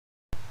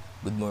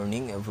Good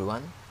morning,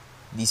 everyone.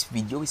 This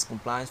video is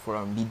compliance for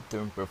our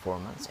midterm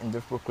performance and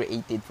therefore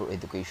created for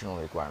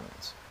educational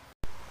requirements.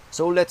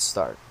 So let's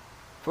start.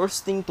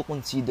 First thing to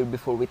consider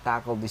before we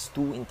tackle these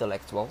two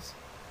intellectuals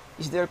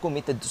is they are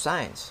committed to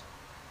science.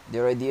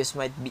 Their ideas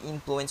might be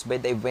influenced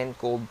by the event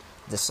called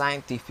the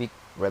Scientific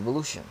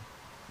Revolution.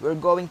 We're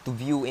going to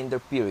view in their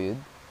period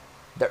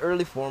the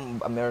early form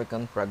of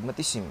American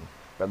pragmaticism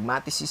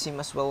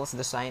as well as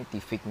the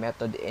scientific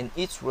method and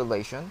its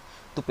relation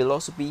to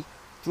philosophy,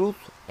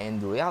 truth,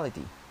 and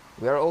reality.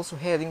 We are also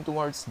heading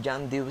towards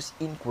John Dewey's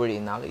inquiry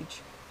in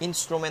knowledge,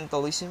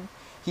 instrumentalism,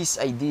 his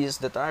ideas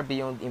that are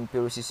beyond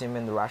empiricism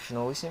and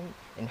rationalism,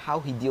 and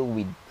how he deals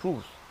with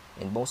truth,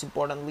 and most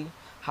importantly,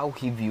 how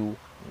he views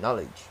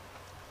knowledge.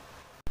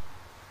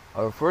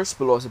 Our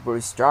first philosopher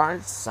is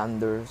Charles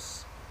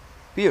Sanders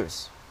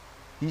Peirce.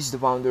 He is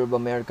the founder of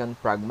American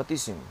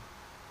pragmatism.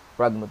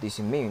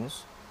 Pragmatism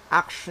means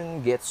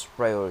action gets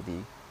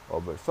priority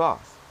over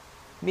thought,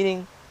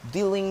 meaning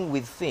dealing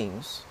with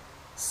things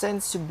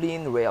sensibly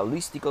and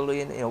realistically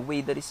in a way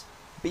that is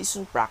based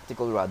on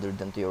practical rather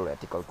than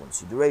theoretical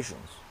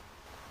considerations.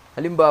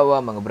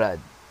 Halimbawa mga brad,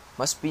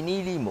 mas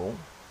pinili mong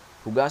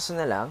hugasan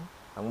na lang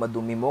ang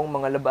madumi mong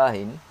mga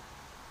labahin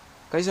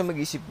kaysa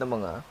mag-isip ng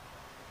mga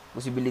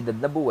posibilidad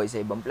na buhay sa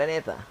ibang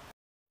planeta.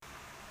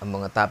 Ang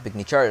mga topic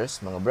ni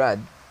Charles, mga brad,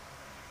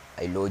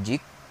 ay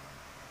logic,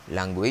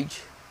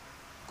 language,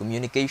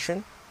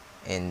 communication,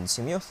 and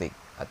semiotic.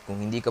 At kung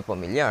hindi ka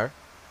pamilyar,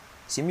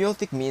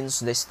 semiotic means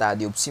the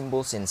study of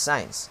symbols and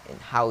signs and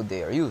how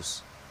they are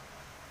used.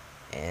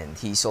 And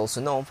he is also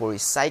known for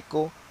his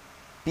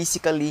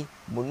psycho-physically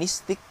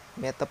monistic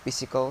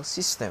metaphysical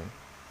system.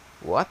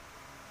 What?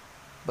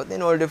 But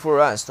in order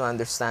for us to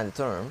understand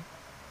the term,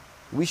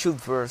 we should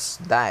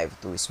first dive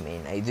to his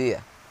main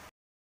idea.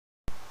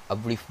 A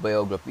brief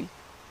biography.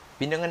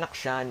 Pinanganak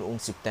siya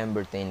noong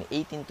September 10,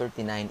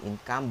 1839 in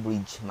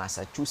Cambridge,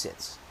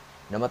 Massachusetts.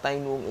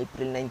 Namatay noong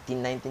April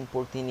 19,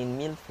 1914 in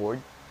Milford,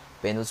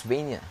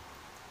 Pennsylvania.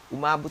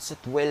 Umabot sa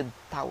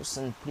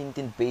 12,000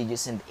 printed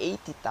pages and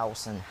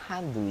 80,000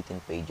 handwritten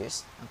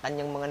pages ang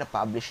kanyang mga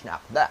na-publish na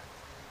akda.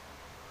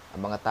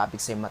 Ang mga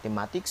topics ay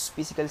mathematics,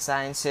 physical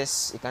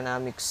sciences,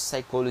 economics,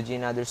 psychology,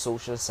 and other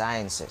social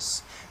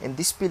sciences. And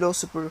this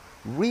philosopher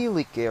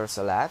really cares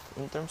a lot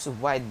in terms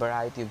of wide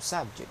variety of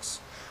subjects.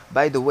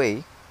 By the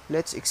way,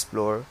 let's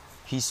explore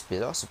his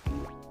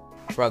philosophy.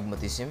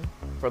 Pragmatism,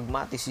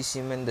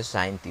 pragmaticism, and the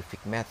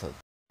scientific method.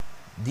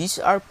 These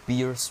are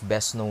Peirce's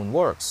best-known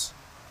works.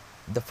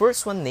 The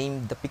first one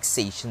named The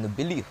Fixation of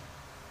Belief.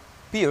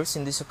 Peirce,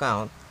 in this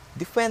account,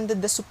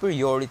 defended the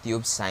superiority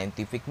of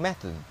scientific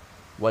method,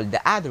 while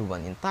the other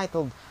one,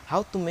 entitled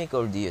How to Make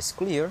Ideas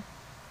Clear,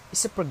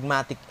 is a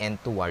pragmatic end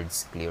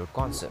towards clear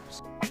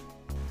concepts.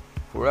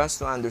 For us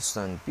to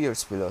understand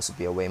Peirce's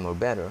philosophy way more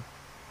better,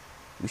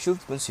 we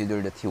should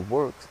consider that he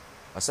worked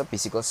as a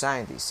physical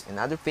scientist, and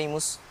other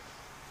famous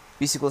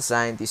physical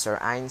scientists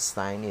are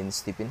Einstein and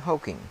Stephen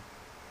Hawking.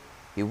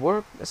 He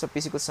worked as a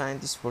physical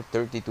scientist for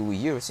 32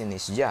 years in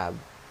his job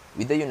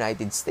with the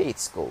United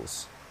States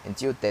Coast and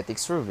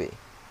Geodetic Survey,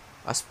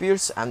 as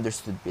Peirce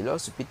understood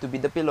philosophy to be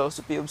the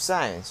philosophy of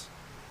science,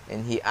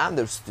 and he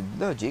understood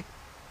logic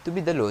to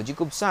be the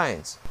logic of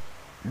science.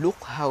 Look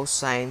how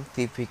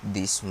scientific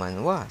this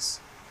man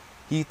was.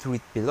 He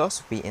treated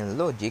philosophy and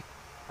logic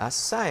as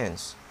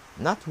science,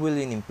 not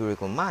really in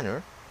empirical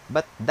manner,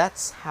 but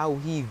that's how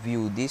he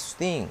viewed these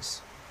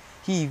things.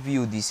 He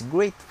viewed this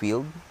great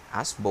field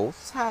as both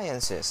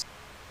sciences.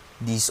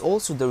 This is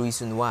also the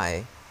reason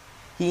why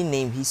he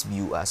named his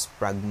view as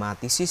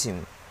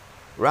pragmaticism,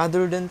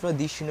 rather than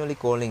traditionally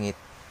calling it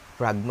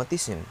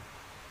pragmatism,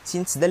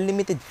 since the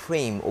limited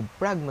frame of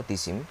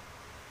pragmatism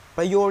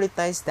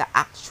prioritized the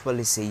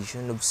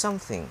actualization of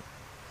something.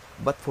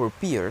 But for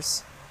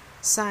Peirce,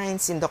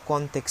 science in the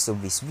context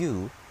of this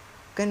view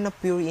can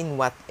appear in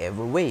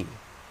whatever way,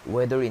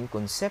 whether in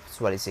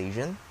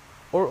conceptualization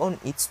or on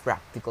its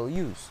practical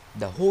use.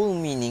 The whole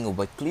meaning of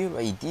a clear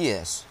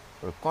ideas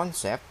or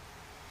concept,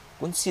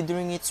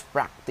 considering its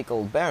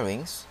practical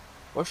bearings,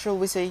 or shall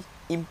we say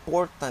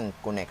important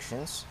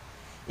connections,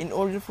 in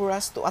order for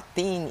us to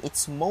attain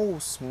its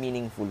most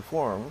meaningful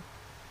form,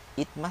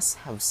 it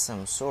must have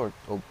some sort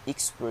of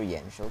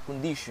experiential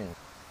condition.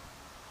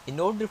 In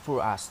order for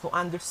us to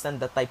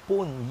understand the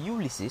Typhoon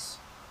Ulysses,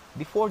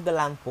 before the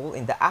landfall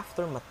and the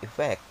aftermath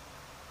effect,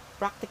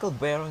 practical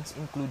bearings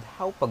include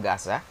how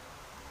pag-asa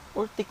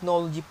or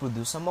technology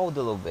produce a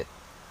model of it,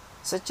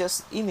 such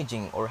as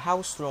imaging or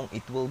how strong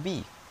it will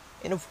be,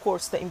 and of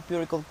course the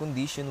empirical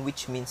condition,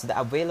 which means the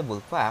available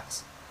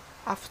facts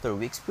after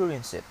we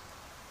experience it.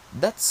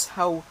 That's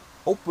how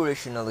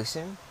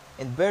operationalism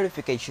and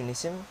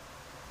verificationism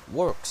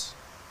works.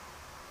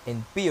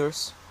 And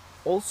Peirce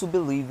also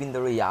believed in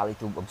the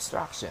reality of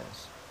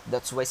abstractions.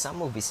 That's why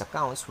some of his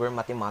accounts were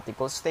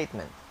mathematical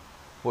statements.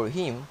 For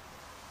him,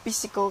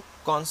 physical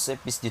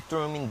concept is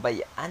determined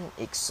by an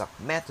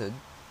exact method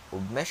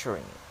of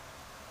measuring it.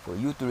 For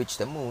you to reach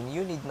the moon,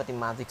 you need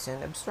mathematics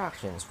and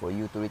abstractions. For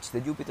you to reach the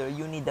Jupiter,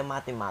 you need a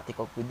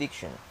mathematical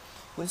prediction.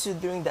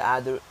 considering the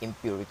other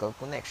empirical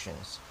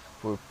connections.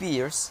 For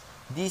Peirce,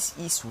 this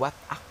is what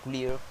a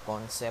clear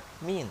concept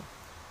means.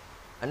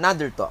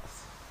 Another thought.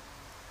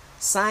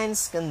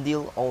 Science can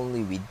deal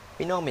only with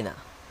phenomena.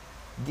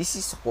 This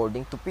is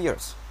according to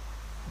Peirce,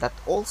 that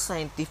all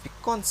scientific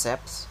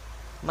concepts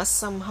must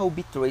somehow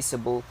be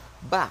traceable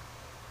back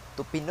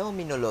to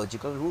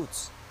phenomenological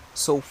roots.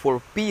 So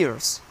for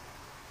Peirce,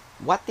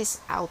 what is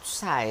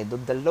outside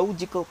of the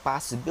logical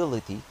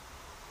possibility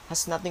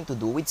has nothing to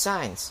do with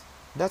science.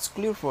 That's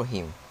clear for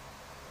him.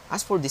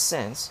 As for this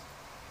sense,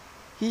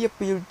 he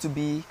appeared to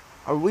be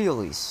a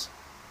realist,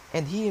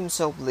 and he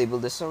himself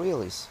labeled as a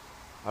realist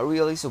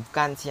of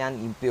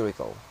Kantian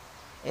empirical.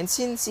 And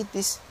since it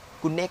is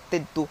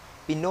connected to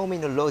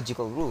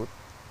phenomenological root,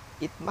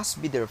 it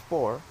must be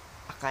therefore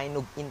a kind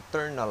of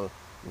internal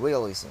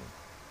realism.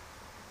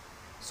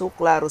 So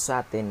klaro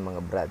sa atin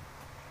mga brad,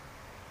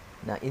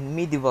 na in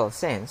medieval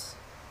sense,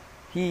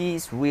 he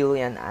is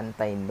really an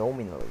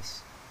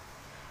anti-nominalist.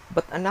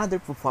 But another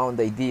profound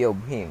idea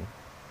of him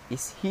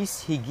is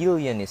his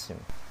Hegelianism.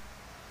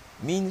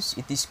 Means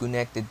it is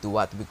connected to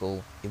what we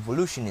call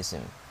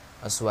evolutionism.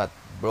 As what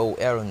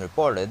Bro Aaron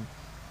reported,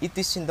 it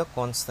is in the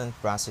constant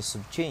process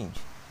of change.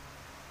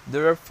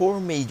 There are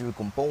four major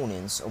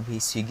components of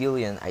his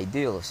Hegelian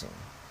idealism.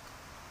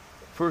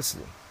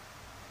 Firstly,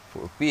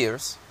 for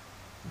Peirce,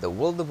 the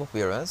world of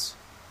appearance,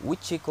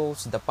 which he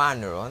calls the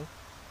Phaneron,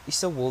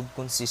 is a world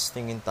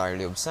consisting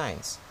entirely of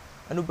signs.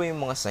 Ano ba yung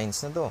mga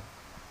signs na to?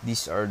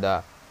 These are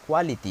the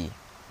quality,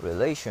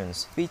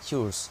 relations,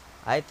 features,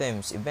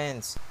 items,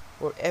 events,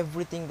 or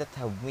everything that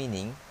have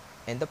meaning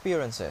and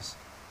appearances.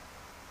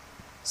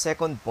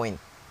 Second point,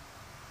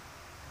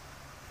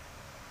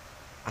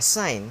 a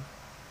sign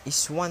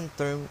is one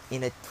term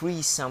in a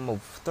threesome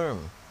of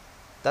terms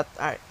that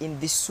are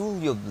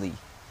indissolubly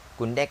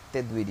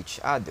connected with each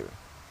other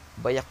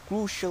by a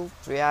crucial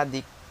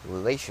triadic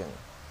relation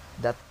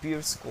that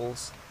Peirce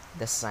calls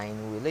the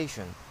sign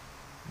relation.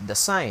 The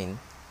sign,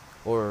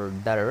 or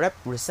the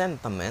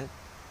representament,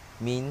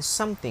 means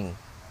something,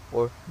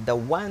 or the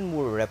one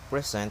will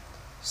represent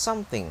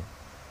something.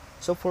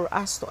 So for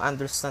us to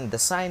understand the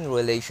sign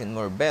relation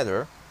more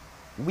better,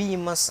 we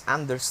must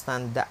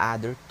understand the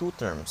other two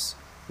terms,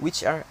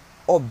 which are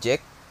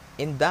object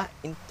and the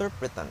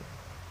interpretant.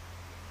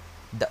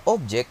 The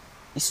object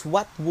is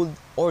what would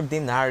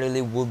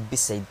ordinarily be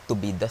said to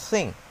be the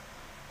thing.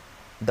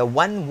 The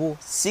one who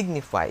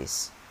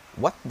signifies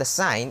what the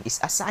sign is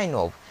a sign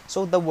of.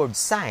 So the word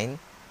sign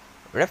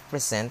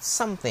represents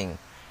something.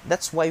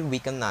 That's why we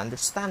can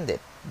understand it.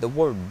 The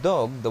word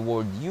dog, the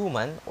word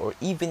human, or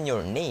even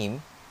your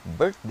name,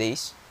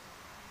 birthdays,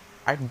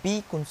 are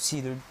be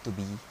considered to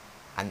be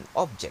an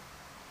object.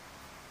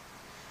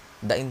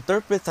 The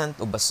interpretant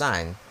of a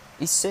sign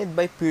is said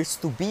by Peirce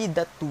to be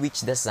that to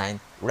which the sign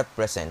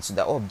represents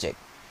the object.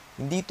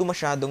 Hindi ito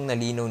masyadong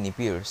nalinaw ni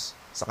Peirce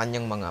sa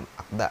kanyang mga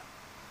akda.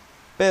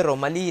 Pero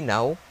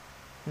malinaw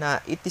na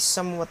it is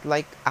somewhat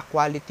like a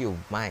quality of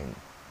mind,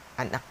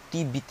 an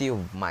activity of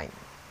mind.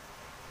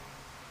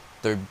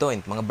 Third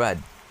point, mga brad.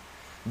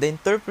 The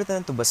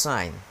interpretant of a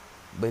sign,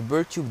 by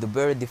virtue of the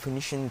very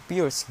definition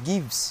Peirce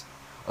gives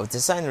of the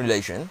sign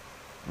relation,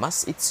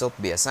 must itself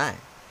be a sign.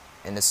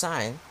 And a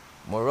sign,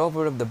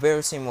 moreover, of the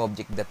very same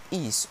object that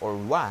is or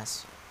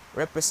was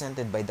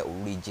represented by the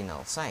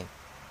original sign.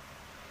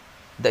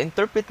 The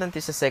interpretant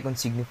is a second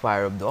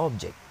signifier of the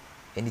object,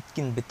 and it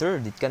can be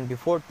third, it can be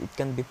fourth, it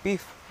can be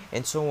fifth,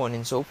 and so on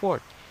and so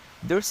forth.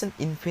 There's an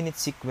infinite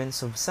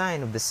sequence of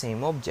signs of the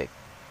same object,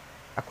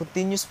 a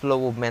continuous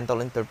flow of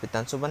mental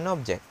interpretants of an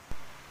object.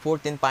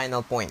 Fourth and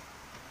final point,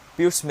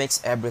 Peirce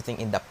makes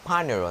everything in the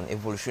Phaneron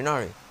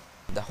evolutionary.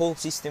 The whole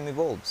system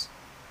evolves.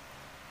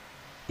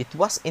 It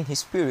was in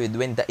his period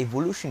when the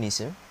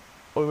evolutionism,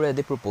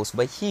 already proposed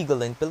by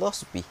Hegel in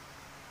philosophy,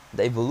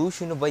 the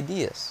evolution of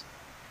ideas,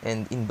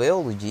 and in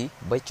biology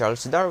by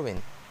Charles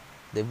Darwin,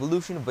 the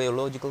evolution of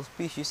biological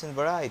species and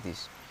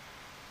varieties.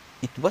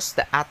 It was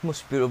the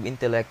atmosphere of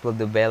intellectual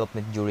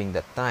development during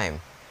that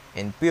time,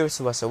 and Peirce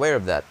was aware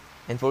of that,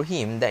 and for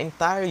him, the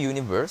entire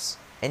universe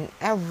and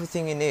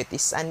everything in it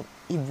is an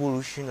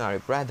evolutionary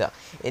product,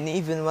 and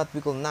even what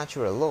we call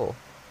natural law,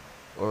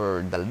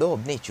 or the law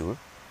of nature,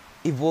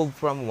 evolved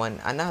from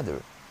one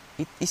another.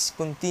 It is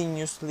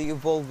continuously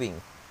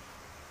evolving.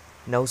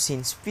 Now,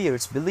 since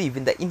Peirce believed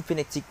in the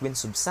infinite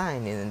sequence of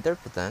sign and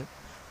interpretant,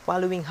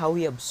 following how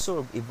he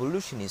absorbed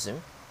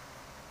evolutionism,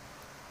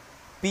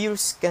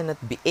 Peirce cannot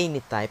be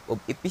any type of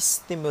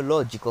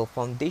epistemological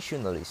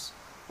foundationalist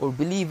or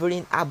believer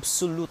in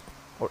absolute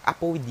or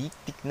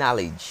apodictic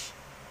knowledge.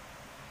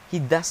 He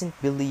doesn't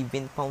believe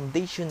in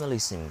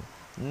foundationalism,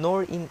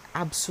 nor in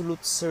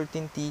absolute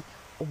certainty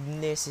of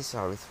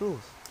necessary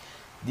truth.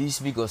 This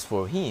is because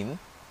for him,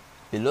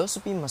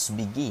 philosophy must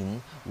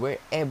begin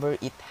wherever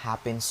it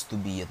happens to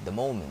be at the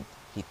moment,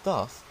 he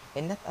thought,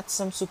 and not at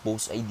some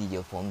supposed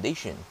ideal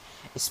foundation,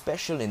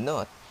 especially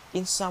not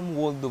in some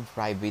world of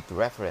private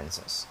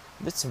references.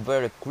 That's a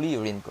very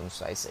clear and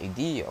concise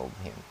idea of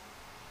him.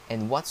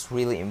 And what's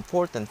really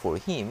important for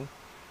him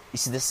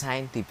is the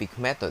scientific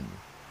method.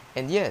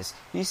 And yes,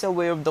 he's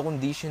aware of the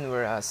condition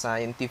where a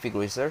scientific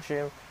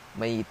researcher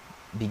may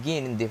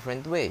begin in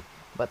different way.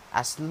 But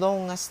as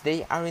long as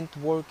they aren't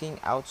working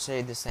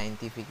outside the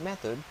scientific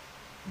method,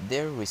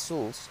 their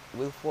results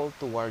will fall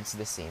towards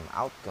the same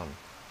outcome.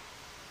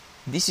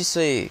 This is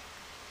a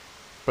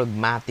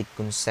pragmatic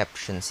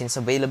conception since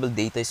available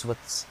data is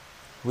what's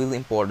really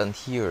important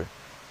here.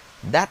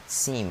 That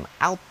same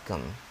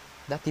outcome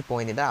that he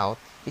pointed out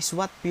is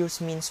what Peirce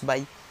means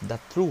by the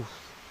truth.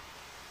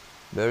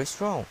 Very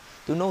strong.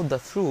 To know the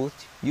truth,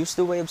 use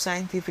the way of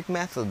scientific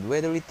method,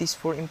 whether it is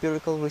for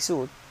empirical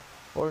result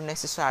or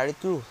necessary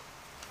truth.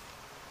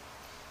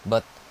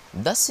 But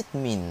does it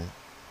mean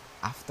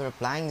after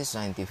applying the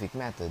scientific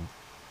method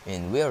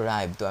and we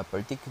arrive to a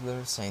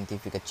particular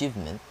scientific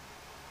achievement,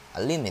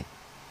 a limit,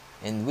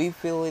 and we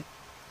feel it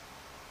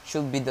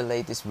should be the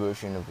latest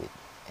version of it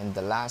and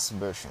the last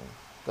version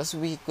because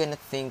we cannot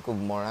think of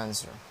more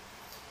answer?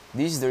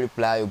 This is the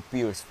reply of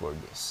Peirce for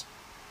this.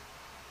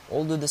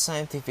 Although the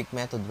scientific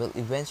method will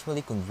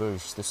eventually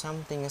converge to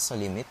something as a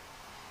limit,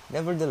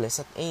 nevertheless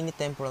at any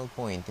temporal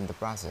point in the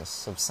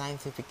process of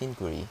scientific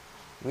inquiry,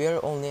 we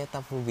are only at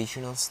a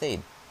provisional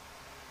state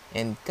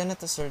and cannot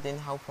ascertain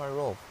how far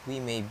off we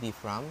may be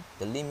from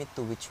the limit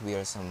to which we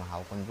are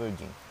somehow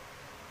converging.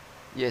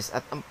 Yes,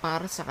 at ang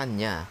para sa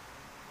kanya,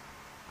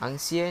 ang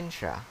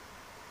siyensya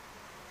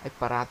ay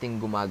parating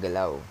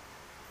gumagalaw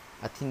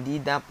at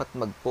hindi dapat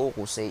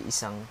mag-focus sa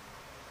isang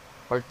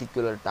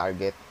particular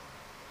target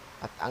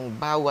at ang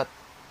bawat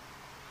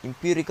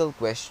empirical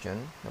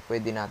question na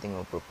pwede nating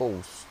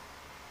propose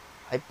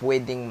ay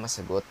pwedeng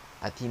masagot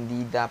at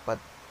hindi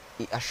dapat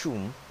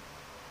i-assume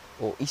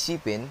o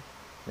isipin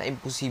na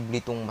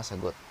imposible itong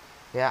masagot.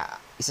 Kaya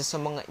isa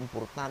sa mga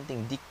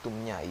importanteng dictum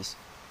niya is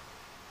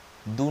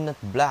do not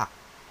block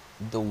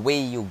the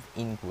way of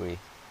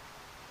inquiry.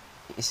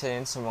 Isa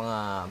yun sa mga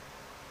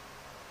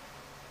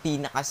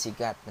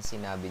pinakasikat na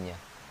sinabi niya.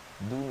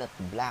 Do not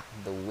block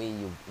the way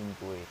of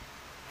inquiry.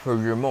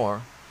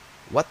 Furthermore,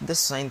 what does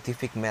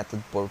scientific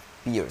method for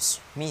Peirce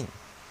mean?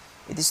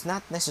 It is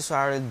not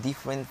necessarily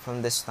different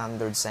from the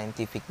standard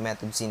scientific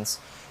method since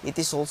it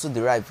is also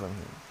derived from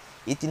him.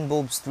 It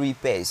involves three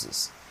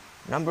phases.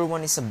 Number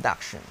one is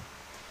abduction,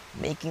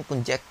 making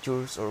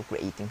conjectures or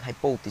creating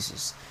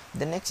hypotheses.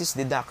 The next is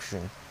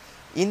deduction,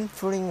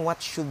 inferring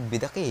what should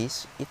be the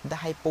case if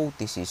the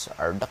hypotheses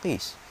are the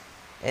case.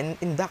 And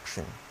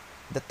induction,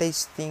 the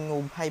testing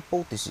of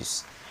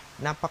hypothesis.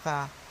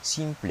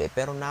 Napaka-simple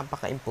pero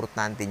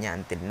napaka-importante niya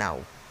until now.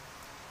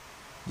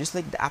 Just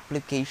like the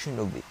application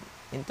of it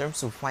in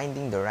terms of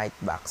finding the right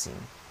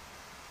vaccine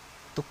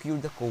to cure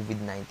the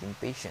COVID-19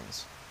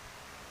 patients.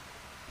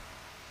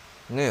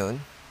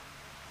 Ngayon,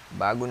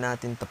 bago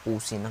natin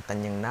tapusin ang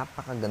kanyang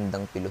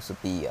napakagandang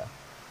filosofiya,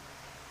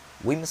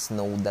 we must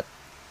know that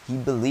he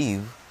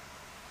believed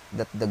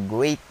that the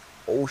great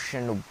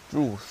ocean of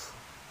truth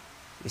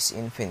is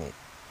infinite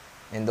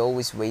and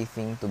always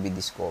waiting to be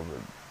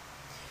discovered.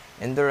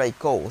 And there I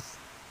quote,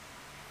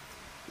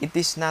 "It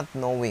is not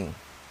knowing,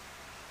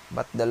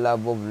 but the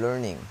love of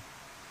learning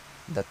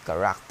that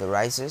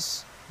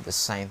characterizes the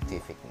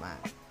scientific man."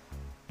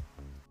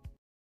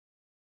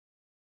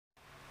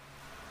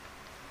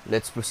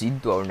 Let's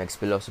proceed to our next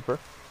philosopher.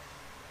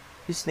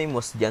 His name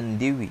was John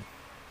Dewey,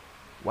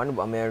 one of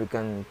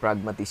American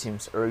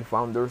pragmatism's early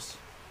founders.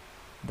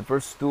 The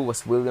first two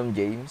was William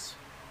James,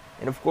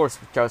 and of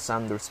course Charles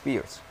Sanders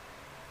Peirce.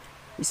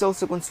 He's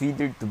also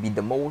considered to be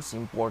the most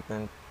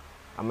important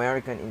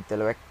American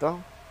intellectual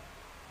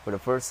for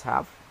the first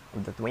half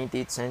of the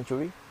 20th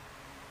century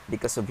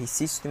because of his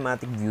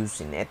systematic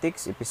views in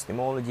ethics,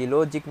 epistemology,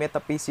 logic,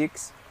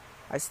 metaphysics,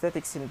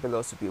 aesthetics, and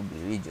philosophy of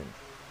religion.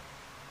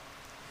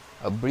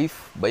 A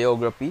brief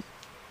biography.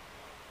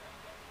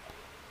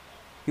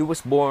 He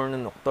was born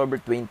on October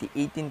 20,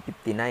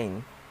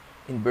 1859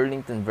 in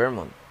Burlington,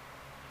 Vermont.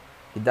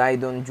 He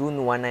died on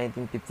June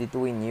 1,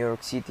 1952 in New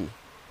York City.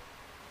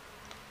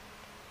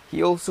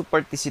 He also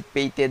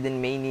participated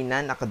in many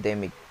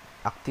non-academic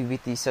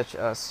activities such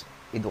as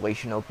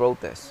educational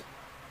protests.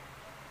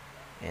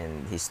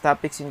 And his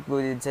topics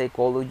included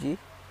psychology,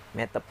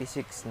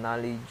 metaphysics,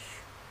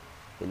 knowledge,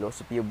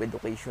 philosophy of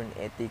education,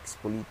 ethics,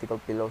 political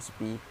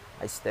philosophy,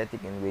 aesthetic,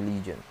 and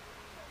religion.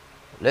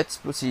 Let's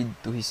proceed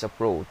to his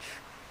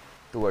approach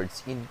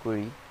towards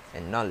inquiry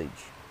and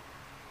knowledge.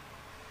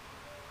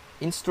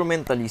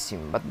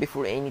 Instrumentalism, but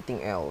before anything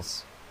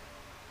else,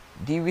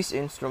 Dewey's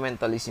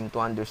instrumentalism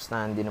to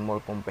understand in a more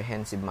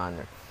comprehensive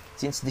manner.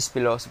 Since this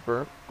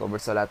philosopher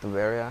covers a lot of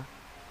area,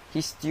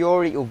 his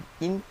theory of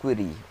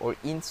inquiry or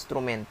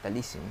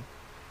instrumentalism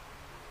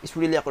is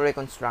really a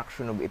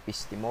reconstruction of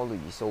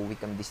epistemology, so we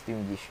can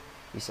distinguish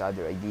his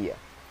other idea.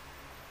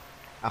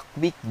 A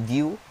quick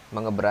view,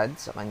 mga brad,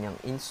 sa kanyang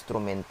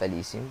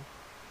instrumentalism.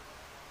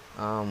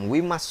 We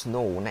must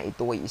know na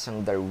ito ay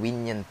isang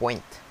Darwinian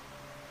point.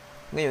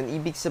 Ngayon,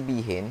 ibig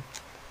sabihin,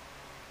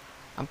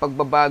 ang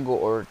pagbabago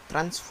or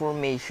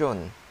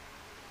transformation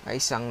ay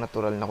isang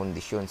natural na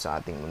kondisyon sa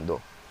ating mundo.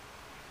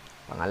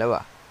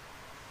 Pangalawa,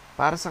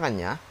 para sa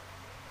kanya,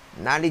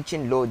 knowledge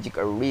and logic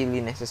are really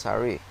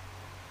necessary.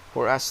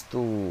 for us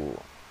to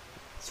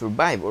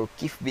survive or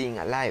keep being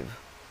alive.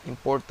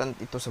 Important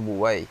ito sa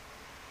buhay.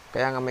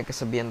 Kaya nga may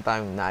kasabihan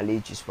tayong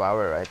knowledge is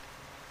power, right?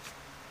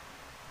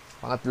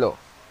 Pangatlo,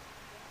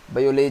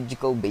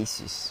 biological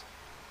basis.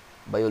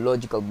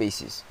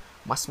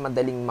 Mas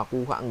madaling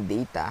makuha ang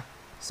data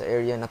sa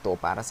area na to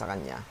para sa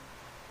kanya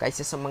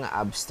kaysa sa mga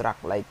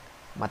abstract like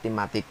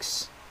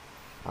mathematics.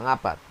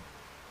 Pangapat,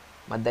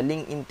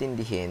 madaling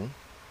intindihin,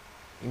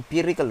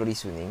 empirical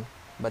reasoning,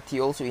 but he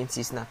also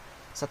insists na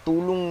sa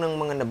tulong ng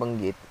mga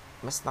nabanggit,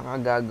 mas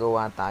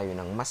nakagagawa tayo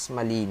ng mas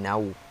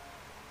malinaw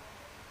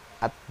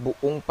at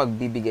buong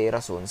pagbibigay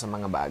rason sa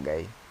mga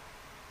bagay.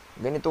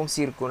 Ganitong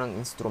sirko ng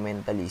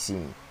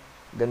instrumentalism.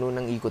 Ganun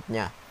ang ikot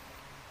niya.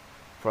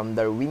 From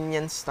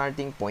Darwinian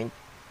starting point,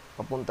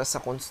 papunta sa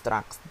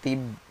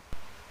constructive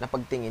na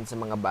pagtingin sa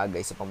mga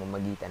bagay sa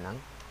pamamagitan ng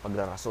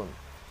pagrarason.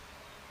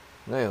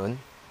 Ngayon,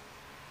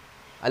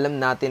 alam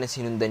natin na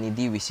sinundan ni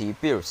Dewey si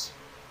Peirce.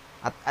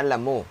 At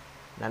alam mo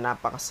na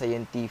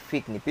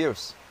napaka-scientific ni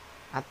Peirce.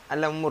 At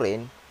alam mo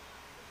rin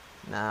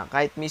na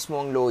kahit mismo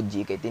ang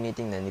logic ay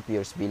tinitingnan ni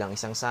Peirce bilang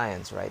isang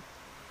science, right?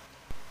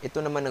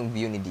 Ito naman ang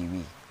view ni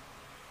Dewey.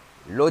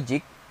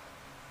 Logic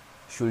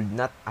should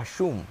not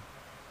assume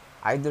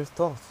either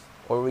thought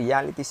or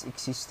reality's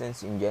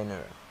existence in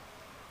general,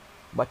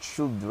 but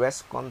should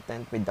rest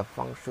content with the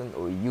function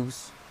or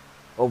use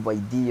of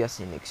ideas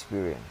in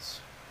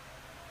experience.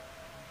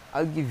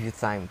 I'll give you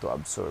time to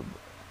absorb.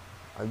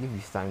 I'll give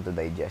you time to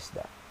digest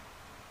that.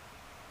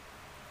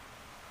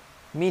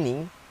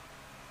 Meaning,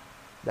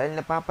 dahil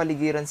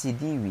napapaligiran si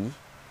Dewey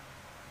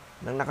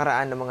ng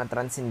nakaraan ng mga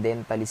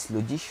transcendentalist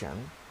logician,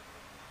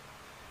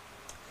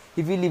 he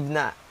believed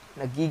na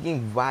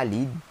nagiging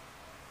valid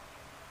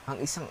ang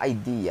isang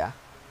idea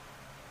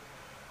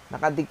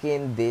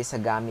nakadepende sa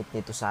gamit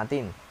nito sa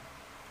atin.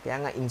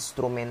 Kaya nga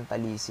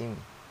instrumentalism,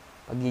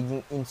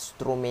 pagiging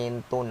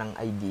instrumento ng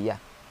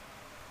idea.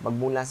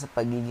 Magmula sa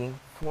pagiging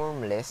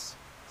formless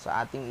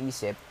sa ating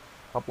isip,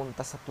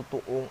 papunta sa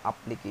totoong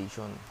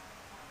application.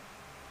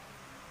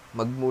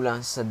 Magmula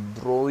sa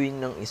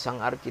drawing ng isang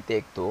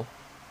arkitekto,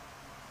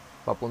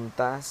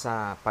 papunta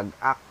sa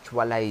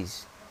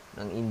pag-actualize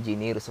ng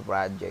engineer sa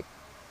project,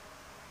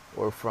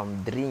 or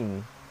from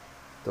dream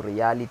to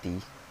reality.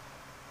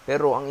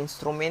 Pero ang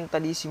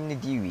instrumentalism ni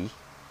Dewey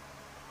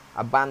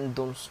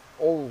abandons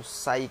all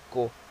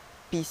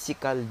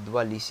psycho-physical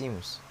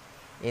dualisms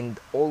and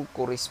all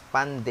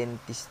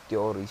correspondentist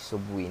theories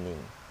of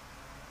winning.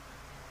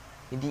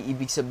 Hindi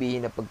ibig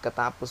sabihin na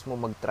pagkatapos mo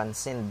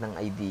mag-transcend ng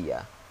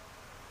idea,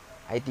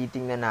 ay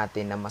titingnan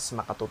natin na mas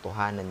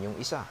makatotohanan yung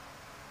isa.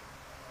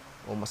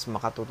 O mas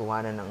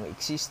makatotohanan ang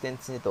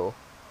existence nito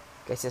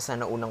kaysa sa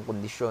naunang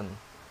kondisyon.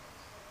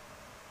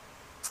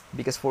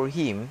 Because for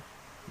him,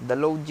 the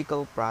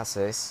logical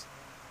process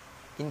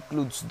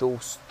includes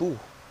those two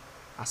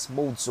as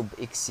modes of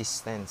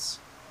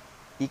existence.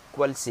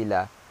 Equal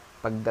sila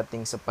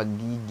pagdating sa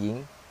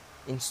pagiging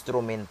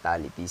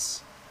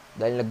instrumentalities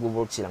dahil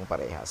nagwo-work silang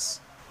parehas.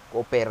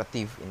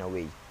 Cooperative in a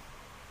way.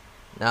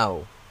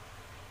 Now,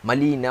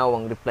 malinaw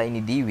ang reply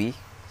ni Dewey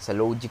sa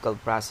logical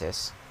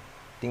process.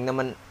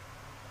 Tingnan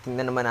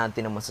naman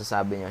natin ang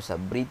masasabi niya sa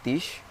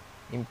British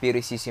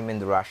empiricism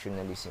and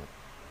rationalism.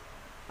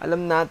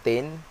 Alam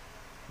natin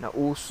na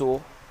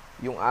uso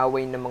yung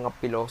away ng mga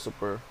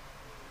philosopher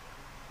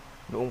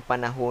noong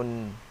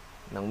panahon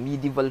ng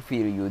medieval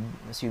period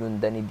na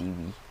sinundan ni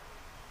Dewey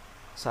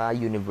sa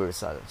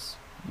universals.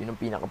 Yun ang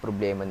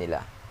pinaka-problema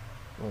nila.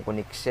 Yung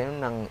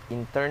connection ng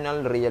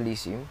internal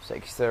realism sa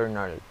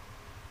external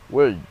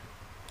world.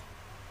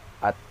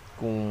 At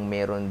kung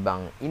meron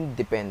bang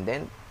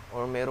independent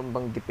or meron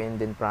bang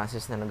dependent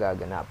process na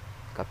nagaganap.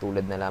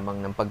 Katulad na lamang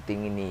ng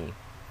pagtingin ni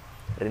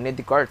René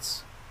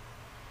Descartes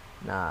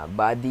na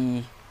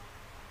body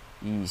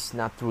is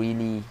not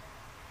really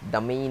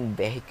the main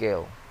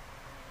vehicle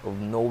of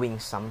knowing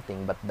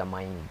something but the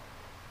mind.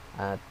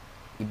 At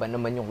iba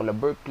naman yung kala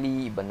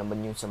Berkeley, iba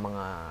naman yung sa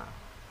mga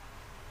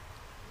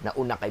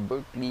nauna kay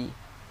Berkeley,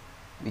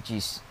 which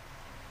is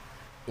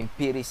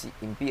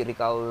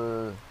empirical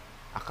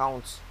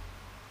accounts.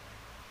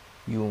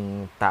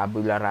 Yung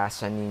tabula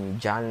rasa ni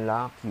John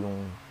Locke,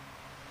 yung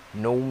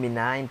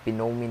noumena and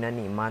phenomena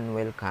ni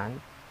Immanuel Kant,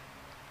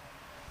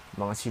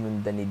 mga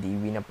sinundan ni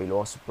Dewey na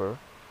philosopher,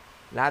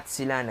 lahat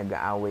sila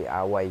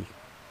nag-aaway-away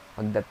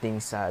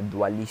pagdating sa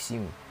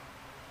dualism.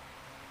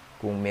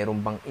 Kung meron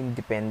bang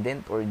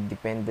independent or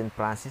dependent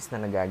process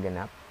na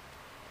nagaganap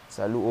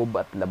sa loob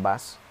at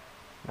labas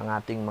ng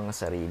ating mga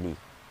sarili.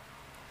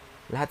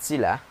 Lahat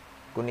sila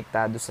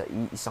konektado sa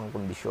iisang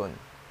kondisyon.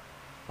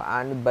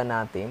 Paano ba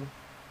natin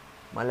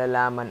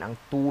malalaman ang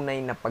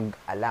tunay na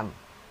pag-alam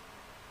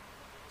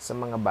sa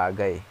mga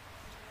bagay?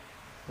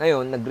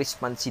 Ngayon,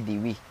 nag-respond si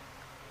Dewey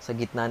sa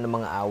gitna ng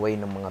mga away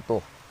ng mga to.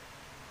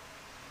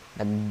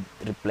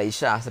 Nag-reply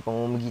siya sa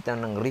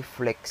pamamagitan ng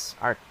reflex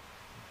art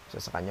sa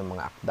kanyang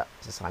mga akda,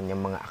 sa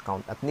kanyang mga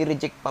account, at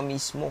ni-reject pa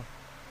mismo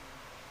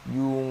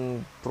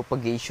yung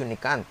propagation ni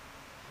Kant.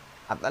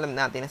 At alam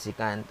natin na si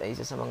Kant ay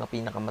isa sa mga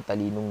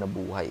pinakamatalinong na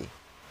buhay.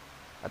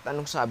 At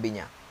anong sabi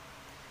niya?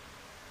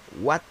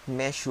 what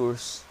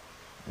measures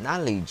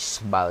knowledge's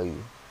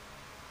value,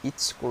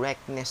 its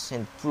correctness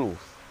and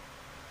truth,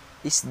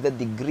 is the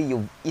degree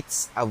of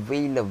its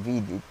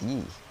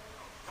availability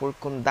for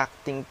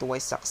conducting to a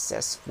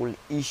successful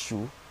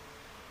issue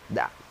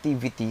the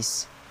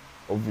activities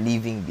of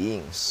living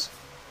beings.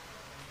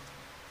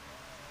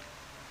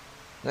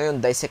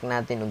 Ngayon, dissect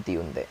natin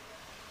unti-unti.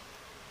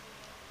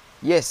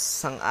 Yes,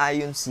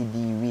 sang-ayon si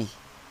Dewey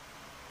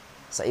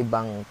sa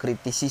ibang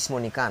kritisismo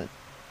ni Kant.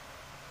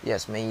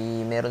 Yes,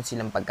 meron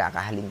silang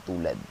pagkakahaling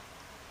tulad.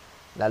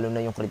 Lalo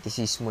na yung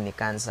kritisismo ni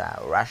Kant sa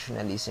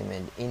rationalism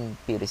and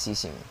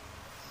empiricism.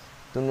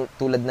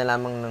 Tulad na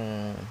lamang ng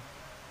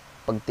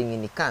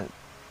pagtingin ni Kant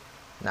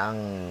na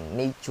ang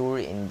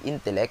nature and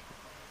intellect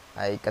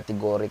ay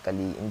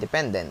categorically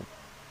independent.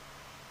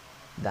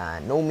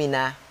 The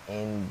noumena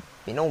and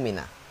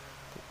phenomena,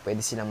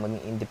 pwede silang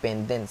maging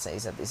independent sa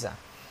isa't isa.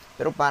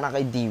 Pero para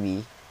kay Dewey,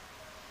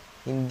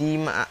 hindi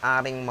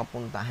maaaring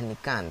mapuntahan ni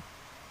Kant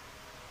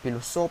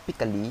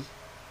philosophically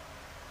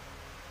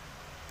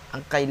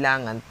ang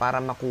kailangan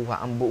para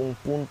makuha ang buong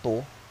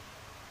punto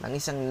ng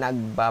isang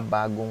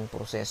nagbabagong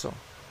proseso.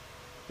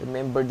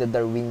 Remember the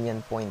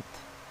Darwinian point.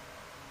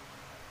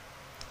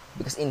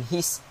 Because in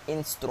his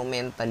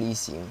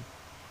instrumentalism,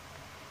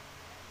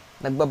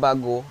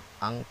 nagbabago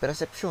ang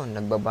persepsyon,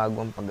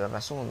 nagbabago ang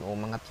pagrarason o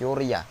mga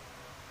teorya.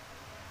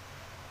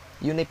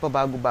 Yun ay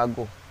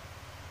pabago-bago.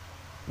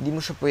 Hindi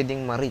mo siya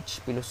pwedeng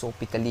ma-reach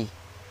philosophically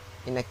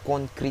in a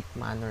concrete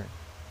manner.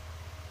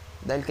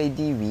 Dahil kay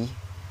Dewey,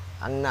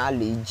 ang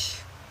knowledge,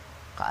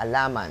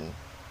 kaalaman,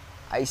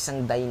 ay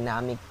isang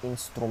dynamic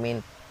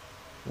instrument.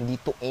 Hindi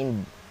to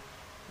end.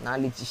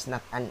 Knowledge is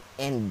not an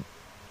end.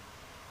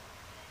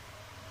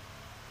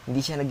 Hindi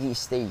siya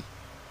nag-i-stay.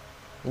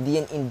 Hindi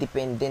yan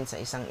independent sa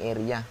isang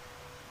area.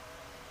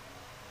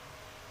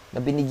 Na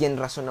binigyan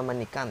rason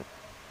naman ni Kant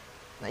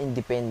na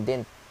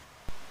independent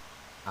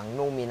ang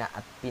noumena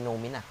at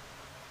phenomena.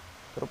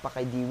 Pero pa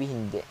kay Dewey,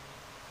 hindi.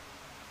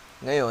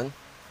 Ngayon,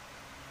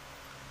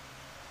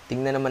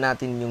 tingnan naman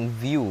natin yung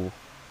view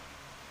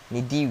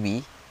ni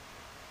Dewey,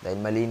 dahil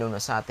malinaw na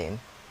sa atin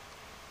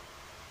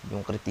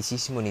yung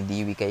kritisismo ni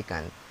Dewey kay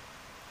Kant.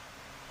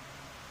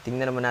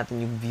 Tingnan naman natin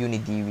yung view ni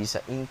Dewey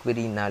sa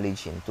inquiry,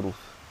 knowledge, and truth.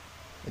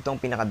 Ito ang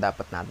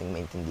pinakadapat nating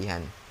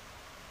maintindihan.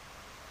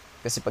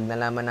 Kasi pag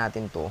nalaman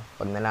natin to,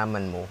 pag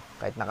nalaman mo,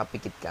 kahit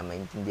nakapikit ka,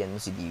 maintindihan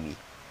mo si Dewey.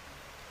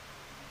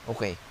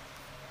 Okay.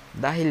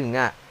 Dahil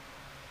nga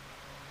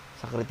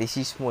sa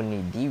kritisismo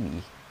ni Dewey,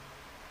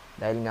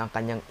 dahil nga ang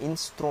kanyang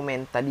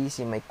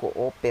instrumentalism ay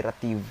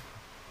cooperative,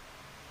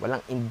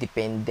 walang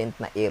independent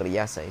na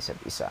area sa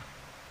isa't isa.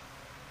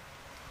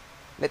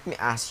 Let me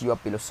ask you a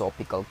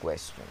philosophical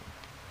question.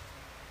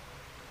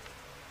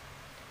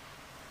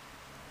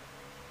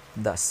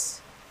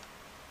 Does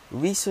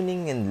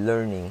reasoning and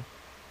learning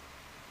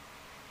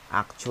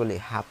actually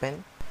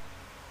happen?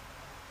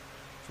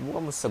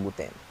 Subukan mo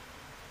sagutin.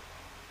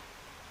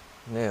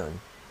 Ngayon,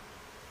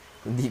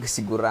 hindi ka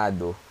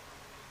sigurado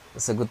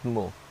sa sagot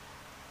mo.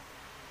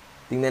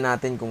 Tingnan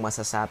natin kung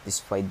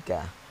masasatisfied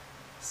ka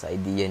sa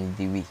idea ni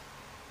Dewey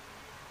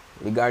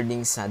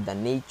regarding sa the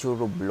nature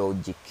of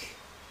logic.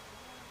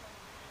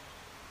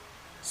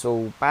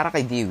 So, para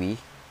kay Dewey,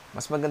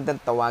 mas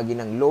magandang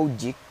tawagin ng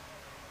logic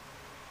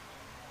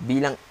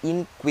bilang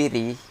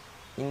inquiry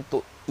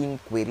into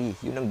inquiry.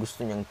 Yun ang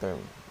gusto niyang term.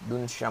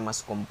 Doon siya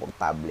mas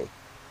komportable.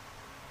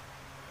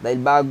 Dahil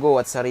bago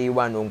at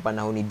sariwa noong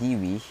panahon ni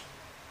Dewey,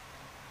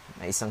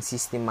 na isang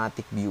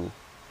systematic view,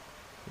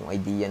 yung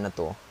idea na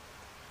to,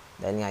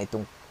 dahil nga ito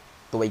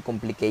ay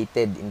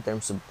complicated in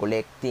terms of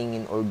collecting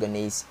and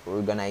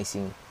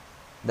organizing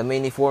the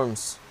many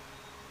forms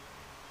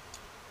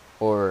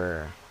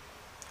or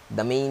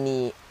the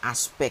many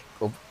aspect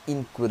of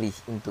inquiry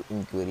into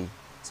inquiry.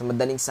 Sa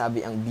madaling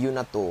sabi, ang view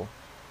na to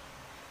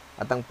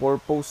at ang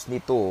purpose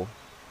nito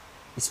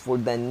is for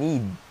the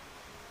need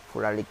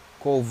for a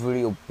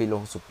recovery of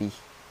philosophy.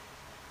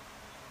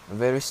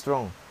 Very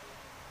strong.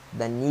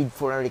 The need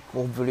for a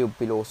recovery of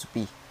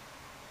philosophy.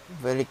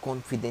 Very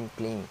confident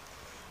claim.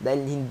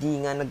 Dahil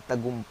hindi nga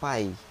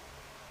nagtagumpay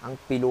ang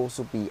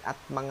philosophy at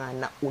mga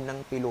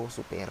naunang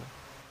philosopher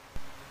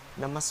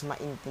na mas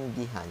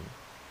maintindihan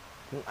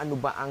kung ano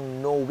ba ang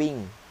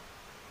knowing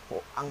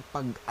o ang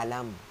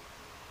pag-alam.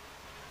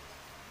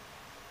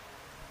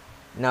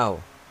 Now,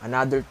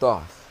 another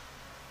thought.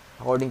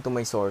 According to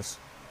my source,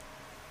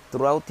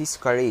 throughout his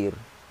career,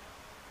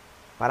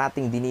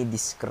 parating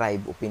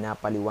dinidescribe o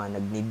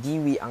pinapaliwanag ni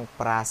Dewey ang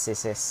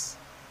processes.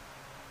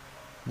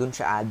 Doon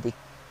siya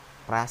addict.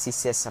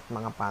 Processes at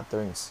mga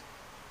patterns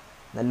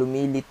na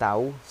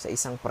lumilitaw sa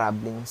isang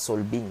problem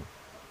solving.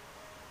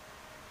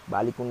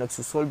 Bali kung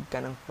nagsusolve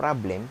ka ng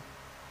problem,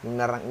 yung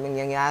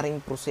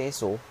nangyayaring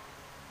proseso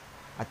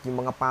at yung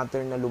mga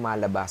pattern na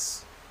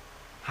lumalabas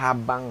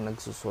habang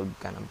nagsusolve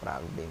ka ng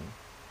problem.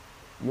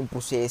 Yung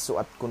proseso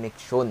at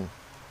koneksyon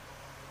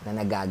na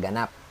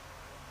nagaganap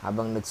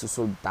habang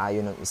nagsusolve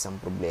tayo ng isang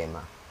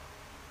problema.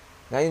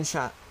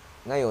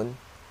 Ngayon,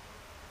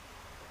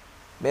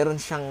 meron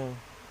siyang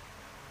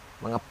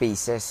mga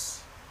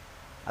phases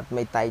at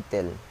may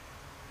title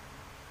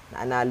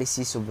na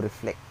Analysis of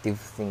Reflective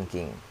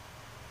Thinking.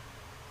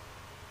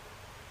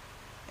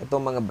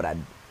 Itong mga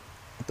Brad,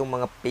 itong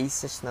mga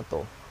paces na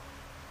to,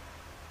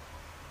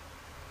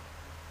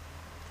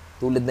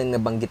 tulad ng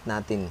nabanggit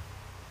natin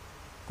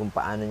kung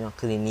paano nyo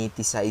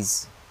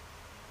crineticize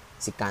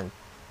si Kant.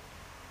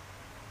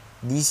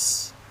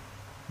 These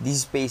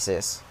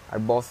paces are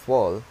both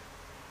fall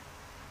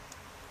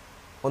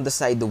on the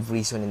side of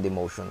reason and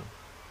emotion.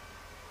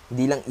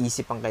 Hindi lang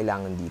isip ang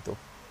kailangan dito.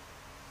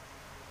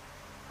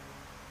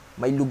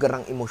 May lugar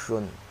ang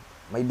emosyon.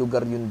 May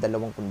lugar yung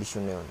dalawang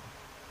kondisyon na yun.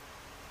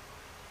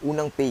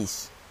 Unang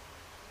pace,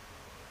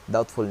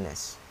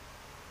 doubtfulness.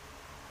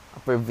 A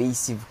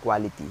pervasive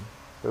quality.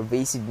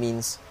 Pervasive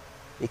means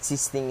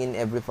existing in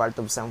every part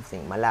of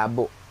something.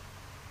 Malabo.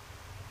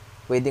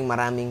 Pwedeng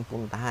maraming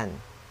puntahan.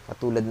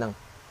 Katulad ng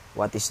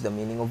what is the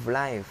meaning of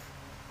life?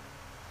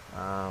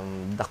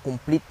 The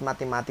complete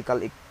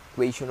mathematical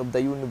equation of the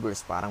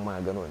universe. Parang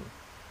mga ganun.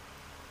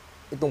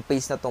 Itong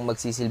pace na tong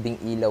magsisilbing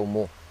ilaw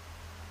mo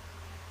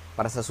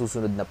para sa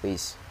susunod na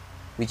pace,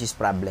 which is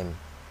problem.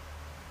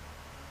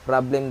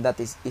 Problem that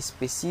is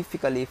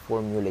specifically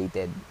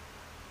formulated.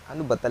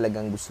 Ano ba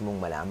talagang gusto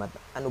mong malaman?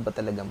 Ano ba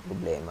talagang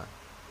problema?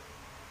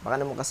 Baka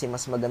naman kasi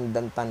mas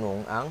magandang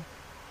tanong ang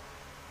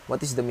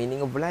what is the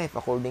meaning of life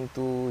according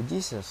to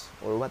Jesus?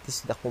 Or what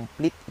is the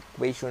complete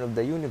equation of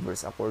the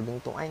universe according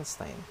to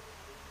Einstein?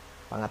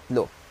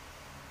 Pangatlo,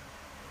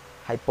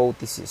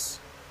 hypothesis.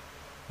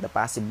 The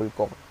possible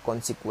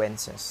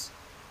consequences.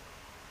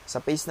 Sa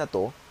pace na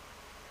to,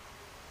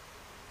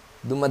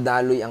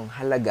 dumadaloy ang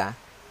halaga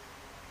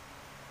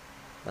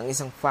ng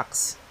isang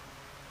facts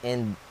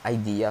and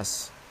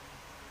ideas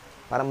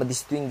para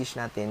ma-distinguish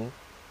natin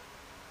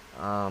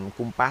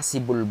kung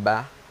possible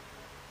ba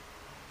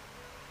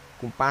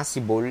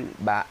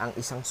ang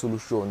isang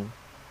solusyon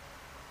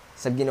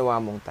sa ginawa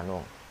mong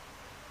tanong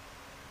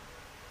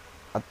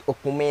o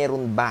kung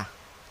meron ba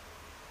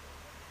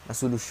na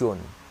solusyon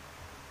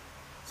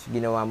sa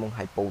ginawa mong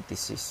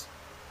hypothesis.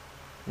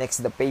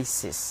 Next, the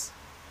basis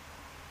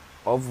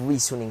of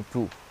reasoning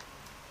proof.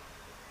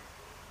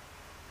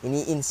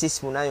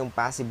 Ini-insist mo na yung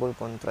possible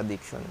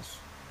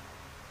contradictions.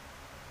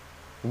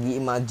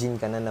 Nag-i-imagine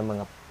ka na ng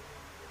mga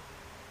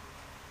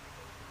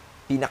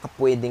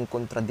pinakapwedeng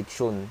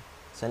contradiction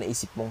sa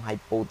naisip mong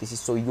hypothesis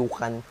so you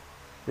can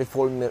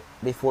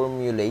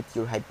reformulate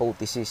your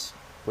hypothesis.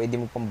 Pwede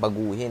mo pang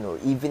baguhin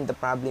or even the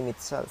problem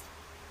itself.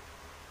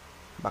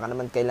 Baka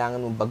naman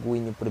kailangan mong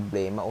baguhin yung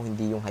problema o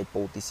hindi yung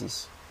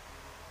hypothesis.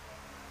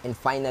 And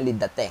finally,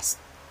 the test.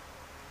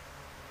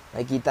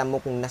 Nakikita mo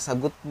kung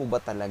nasagot mo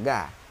ba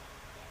talaga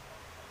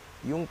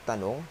yung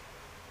tanong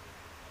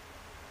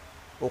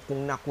o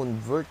kung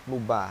na-convert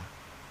mo ba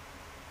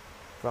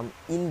from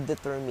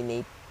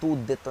indeterminate to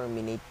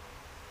determinate.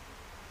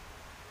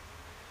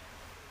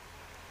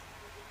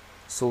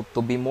 So, to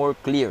be more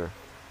clear,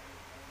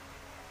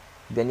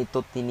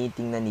 ganito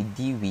tinitingnan ni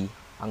Dewey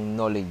ang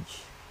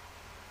knowledge.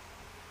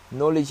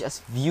 Knowledge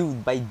as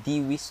viewed by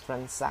Dewey's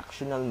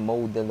transactional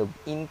model of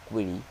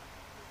inquiry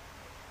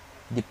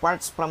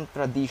departs from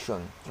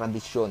traditional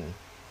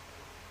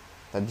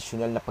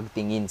na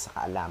pagtingin sa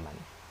kaalaman.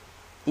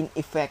 In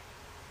effect,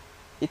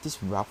 it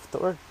is rough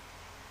to earth.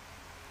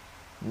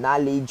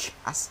 Knowledge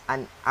as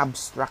an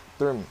abstract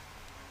term.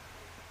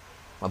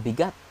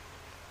 Mabigat.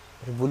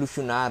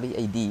 Revolutionary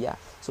idea.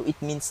 So it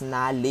means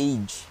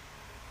knowledge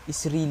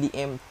is really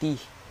empty.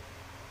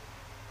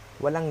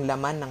 Walang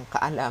laman ng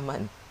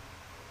kaalaman.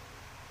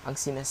 Ang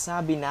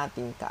sinasabi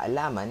nating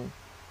kaalaman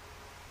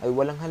ay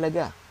walang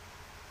halaga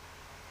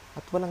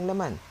at walang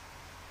laman.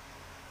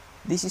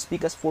 This is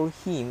because for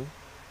him,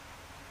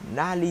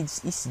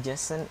 knowledge is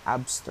just an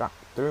abstract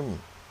term.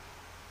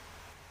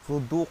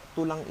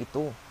 Produkto lang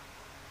ito.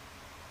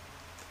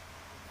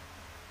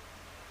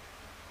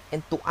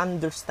 And to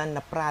understand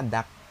na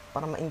product,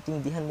 para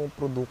maintindihan mo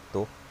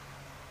produkto,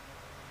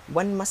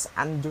 one must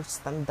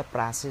understand the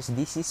process.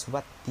 This is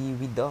what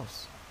Dewey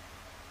does.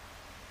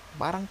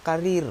 Parang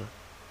karir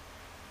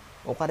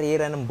o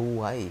karera ng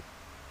buhay.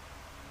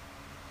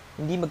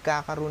 Hindi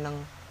magkakaroon ng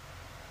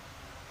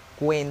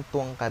kwento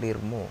ang karir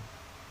mo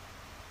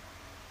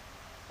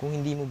kung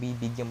hindi mo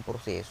bibigyan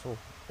proseso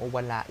o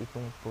wala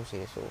itong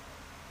proseso.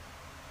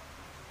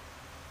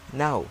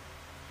 Now,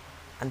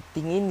 ang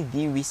tingin ni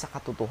Dewey sa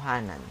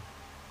katotohanan,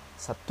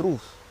 sa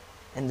truth,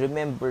 and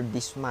remember,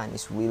 this man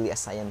is really a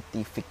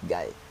scientific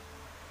guy.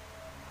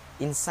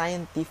 In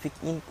scientific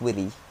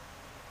inquiry,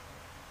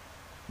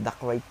 the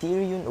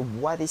criterion of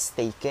what is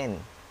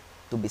taken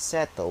to be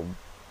settled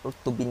or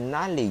to be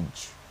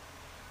knowledge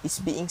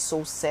is being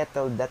so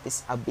settled that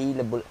is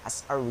available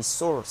as a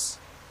resource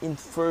in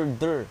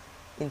further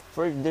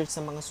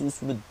sa mga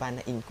susunod pa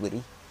na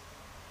inquiry.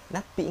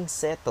 Not being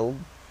settled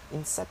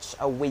in such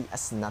a way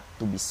as not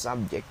to be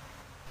subject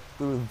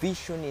to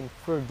revision in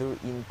further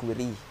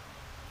inquiry.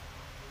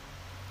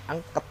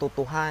 Ang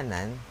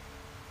katotohanan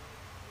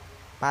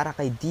para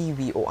kay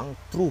Dewey o ang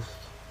truth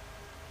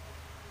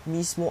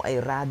mismo ay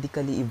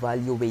radically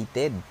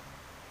evaluated.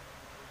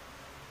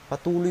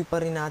 patuloy pa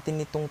rin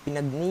natin itong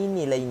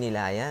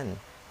pinagninilay-nilayan.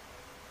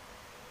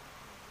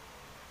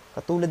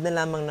 Katulad na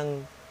lamang ng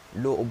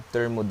law of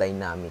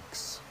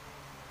thermodynamics.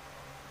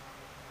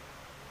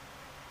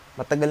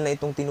 Matagal na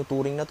itong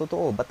tinuturing na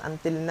totoo, but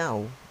until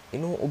now,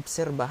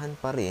 inuobserbahan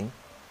pa rin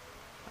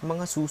ang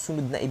mga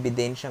susunod na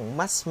ebidensyang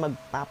mas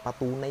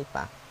magpapatunay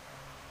pa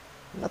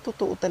na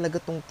totoo talaga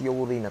tong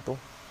theory na to.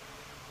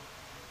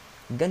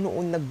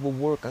 Ganoon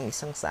nagwo-work ang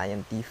isang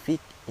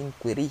scientific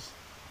inquiry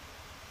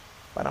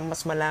para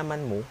mas malaman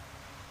mo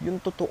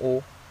yung totoo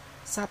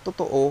sa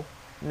totoo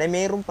na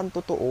mayroon pang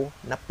totoo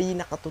na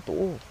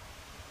pinakatotoo.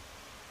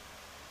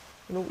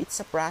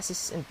 It's a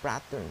process and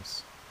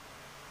patterns.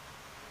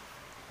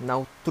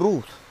 Now,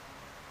 truth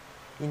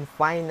in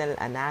final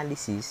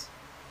analysis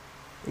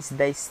is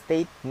the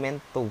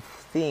statement of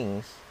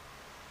things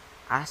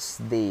as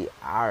they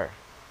are,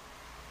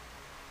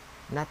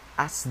 not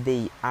as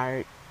they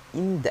are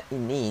in the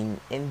inane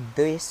and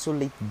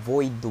desolate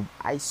void of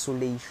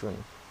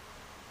isolation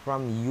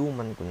from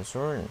human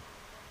concern,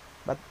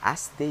 but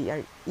as they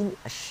are in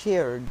a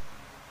shared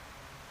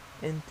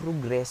and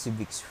progressive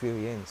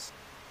experience.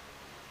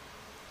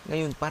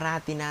 Ngayon,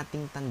 parati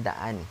nating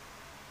tandaan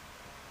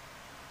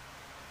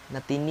na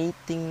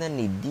tinitingnan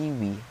ni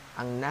Dewey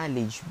ang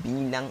knowledge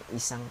bilang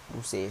isang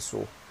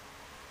proseso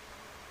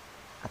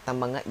at ang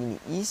mga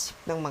iniisip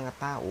ng mga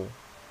tao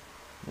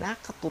na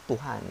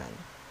katotohanan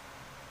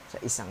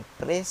sa isang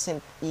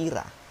present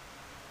era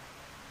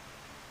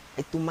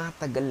ay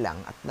tumatagal lang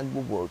at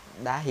nagwo-work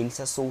dahil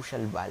sa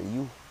social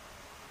value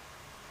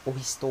o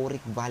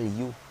historic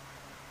value.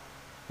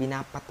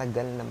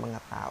 Pinapatagal ng mga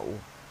tao.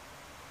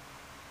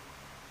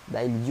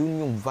 Dahil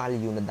yun yung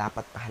value na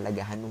dapat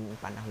pahalagahan noong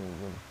panahon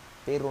yun.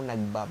 Pero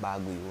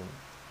nagbabago yun.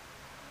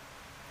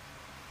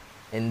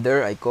 And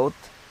there I quote,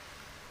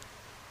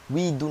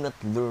 "We do not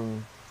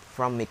learn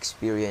from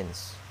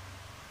experience.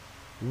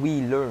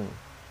 We learn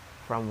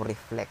from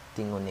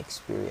reflecting on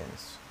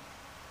experience."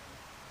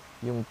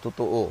 Yung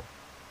totoo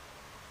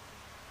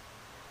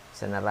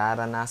sa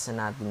nararanasan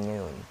natin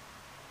ngayon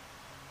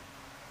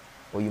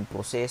o yung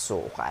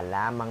proseso o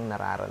kaalamang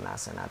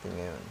nararanasan natin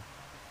ngayon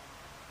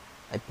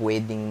ay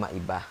pwedeng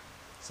maiba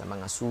sa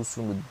mga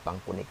susunod pang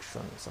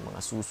connection, sa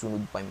mga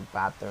susunod pang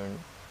pattern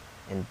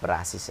and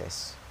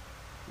processes.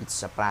 It's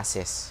a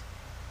process.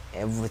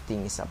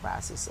 Everything is a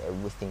process.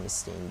 Everything is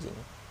changing.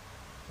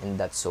 And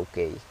that's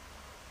okay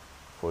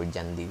for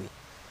John Dewey.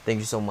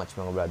 Thank you so much,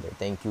 mga brother.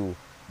 Thank you,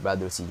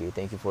 Brother CJ.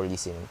 Thank you for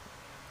listening.